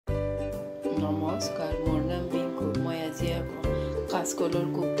নমস্কাৰ, মোৰ নাম বিংকু। মই আজি কাচকলৰ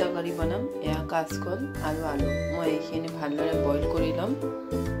কুপ্তা কাৰি বনাম। এয়া কাচকল আৰু আলু মই এইখিনি ভালদৰে বইল কৰি ল'ম।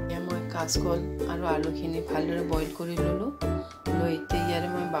 এয়া মই কাচকল আৰু আলুখিনি ভালদৰে বইল কৰি ল'লোঁ। লৈ এতিয়া ইয়াৰে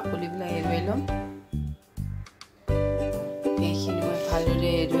মই বাকলিবিলাক এৰুৱাই ল'ম। এইখিনি মই ভালদৰে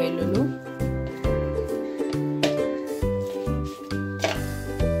এৰুৱাই ল'লোঁ।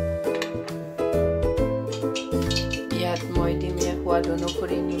 ইয়াত মই দিম সোৱাদ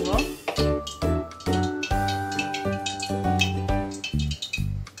অনুসৰি নিমখ,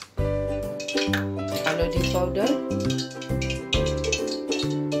 হালধি পাউডাৰ,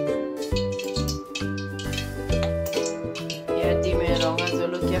 ইয়াত দিম ৰঙা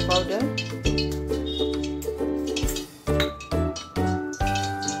জলকীয়া পাউডাৰ,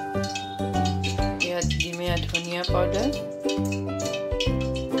 ইয়াত দিম ধনিয়া পাউডাৰ,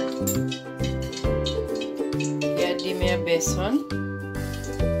 ইয়াত দিম বেচন,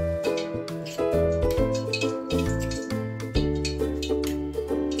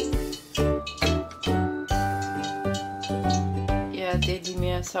 ইয়াতে দিম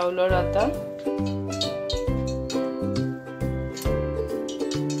চাউলৰ আটা,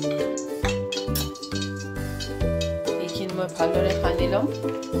 এইখিনি মই ভালদৰে সানি ল'ম।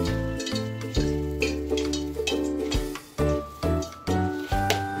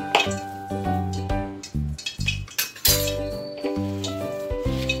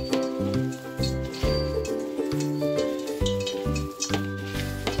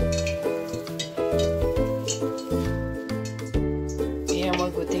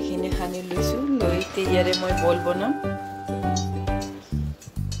 মই গোটেইখিনি সানি লৈছোঁ। লৈ ইয়াৰে মই বল বনাম।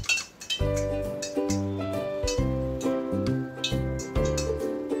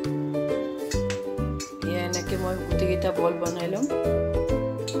 এনেকৈ মই গোটেইকেইটা বল বনাই ল'ম।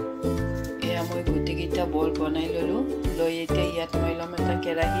 এয়া মই গোটেইকেইটা বল বনাই ল'লোঁ। লৈ এতিয়া ইয়াত মই ল'ম এটা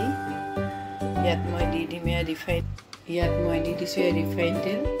কেৰাহী। ইয়াত মই দি দিম ৰিফাইন। ইয়াত মই দি দিছোঁ ৰিফাইন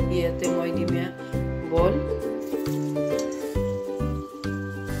তেল। ইয়াতে মই দিম বল।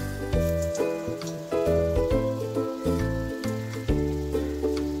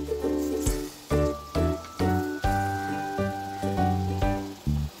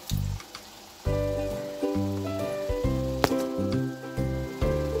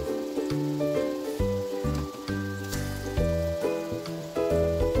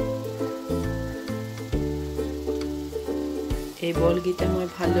 এই বলকেইটা মই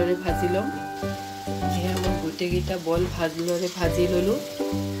ভালদৰে ভাজি ল'ম। এয়া মই গোটেইকেইটা বল ভালদৰে ভাজি ল'লোঁ।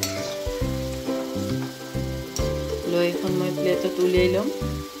 লৈ এখন মই প্লেটত উলিয়াই ল'ম।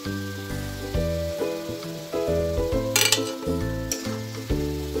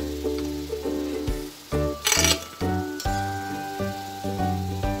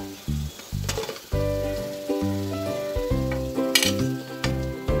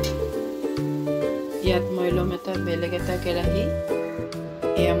 ইয়াত মই ল'ম এটা বেলেগ এটা কেৰাহী।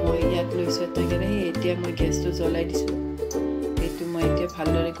 এয়া মই ইয়াত লৈছোঁ এটা কেৰাহী। এতিয়া মই গেছটো জ্বলাই দিছোঁ। এইটো মই এতিয়া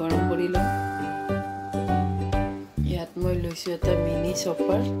ভালদৰে গৰম কৰি ল'ম। ইয়াত মই লৈছোঁ এটা মিনি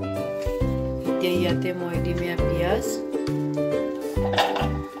চপাৰ। এতিয়া ইয়াতে মই দিম পিঁয়াজ,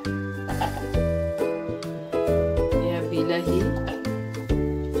 এয়া বিলাহী,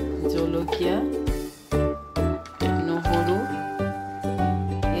 জলকীয়া, নহৰু,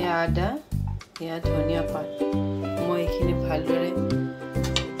 এয়া আদা, এয়া ধনিয়া পাত। মই এইখিনি ভালদৰে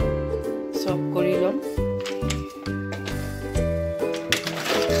চপ কৰি ল'ম।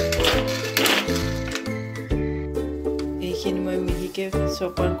 এইখিনি মই মিহিকৈ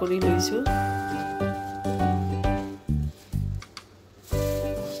চপাৰ কৰি লৈছোঁ।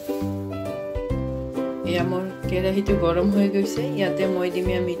 এয়া মোৰ কেৰাহীটো গৰম হৈ গৈছে। ইয়াতে মই দিম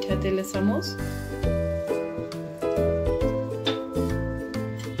মিঠাতেল এচামুচ,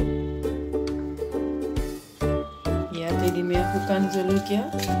 ইয়াতে দিম শুকান জলকীয়া,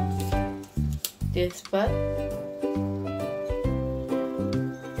 তেজপাত,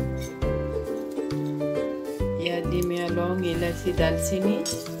 ইয়াত দিম লং, ইলাচি, দালচিনি,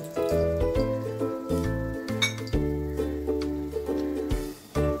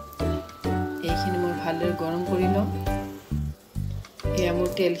 এইখিনি মই ভালদৰে গৰম কৰি ল'ম। এয়া মোৰ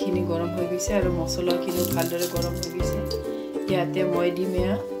তেলখিনি গৰম হৈ গৈছে আৰু মছলাখিনিও ভালদৰে গৰম হৈ গৈছে। ইয়াতে মই দিম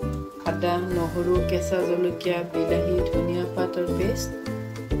আদা, নহৰু, কেঁচা জলকীয়া, বিলাহী, ধনিয়া পাতৰ পেষ্ট,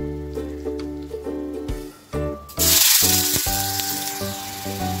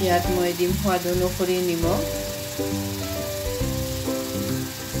 ইয়াত মই দিম সোৱাদ অনুসৰি নিমখ,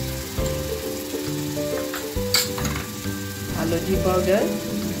 হালধি পাউডাৰ,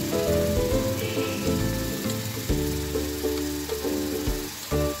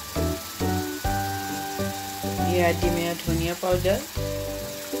 ইয়াত দিম ধনিয়া পাউডাৰ,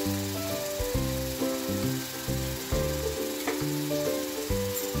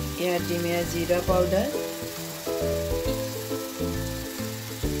 ইয়াত দিম জিৰা পাউডাৰ,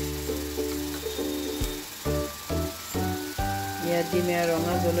 ইয়াত দিম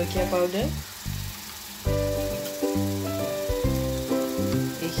ৰঙা জলকীয়া পাউডাৰ।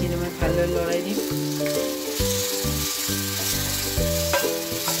 এইখিনি মই ভালদৰে লৰাই দিম।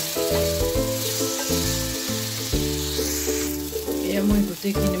 মই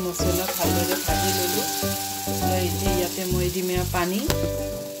গোটেইখিনি মছলা ভালদৰে ভাজি ল'লোঁ। এতিয়া ইয়াতে মই দিম পানী।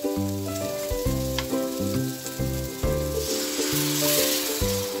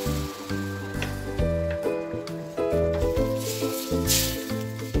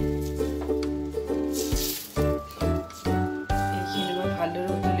 এইখিনি মই ভালদৰে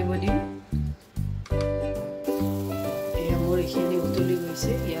উতলিব দিম। মোৰ এইখিনি উতলি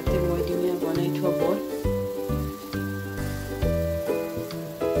গৈছে। ইয়াতে মই দিম বনাই থোৱা বল।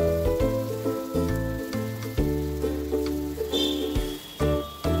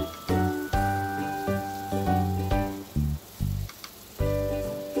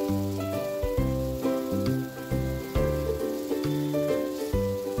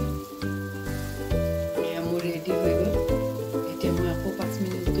 ৰেডি হৈ গ'ল। এতিয়া মই আকৌ 5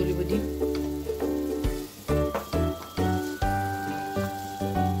 মিনিট উতলিব দিম।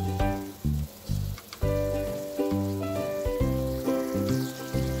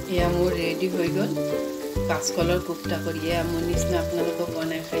 এয়া মোৰ ৰেডি হৈ গ'ল কাঁচকলৰ কোপ্তা কৰি। এয়া মোৰ নিচিনা আপোনালোকক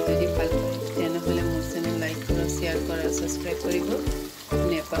বনাই খাই যদি ভাল পায় তেনেহ'লে মোৰ চেনেল লাইক কৰা, শ্বেয়াৰ কৰা, ছাবস্ক্ৰাইব কৰিব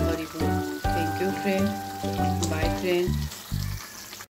নেপাহৰিব। থেংক ইউ ফ্ৰেণ্ড, বাই ফ্ৰেণ্ড।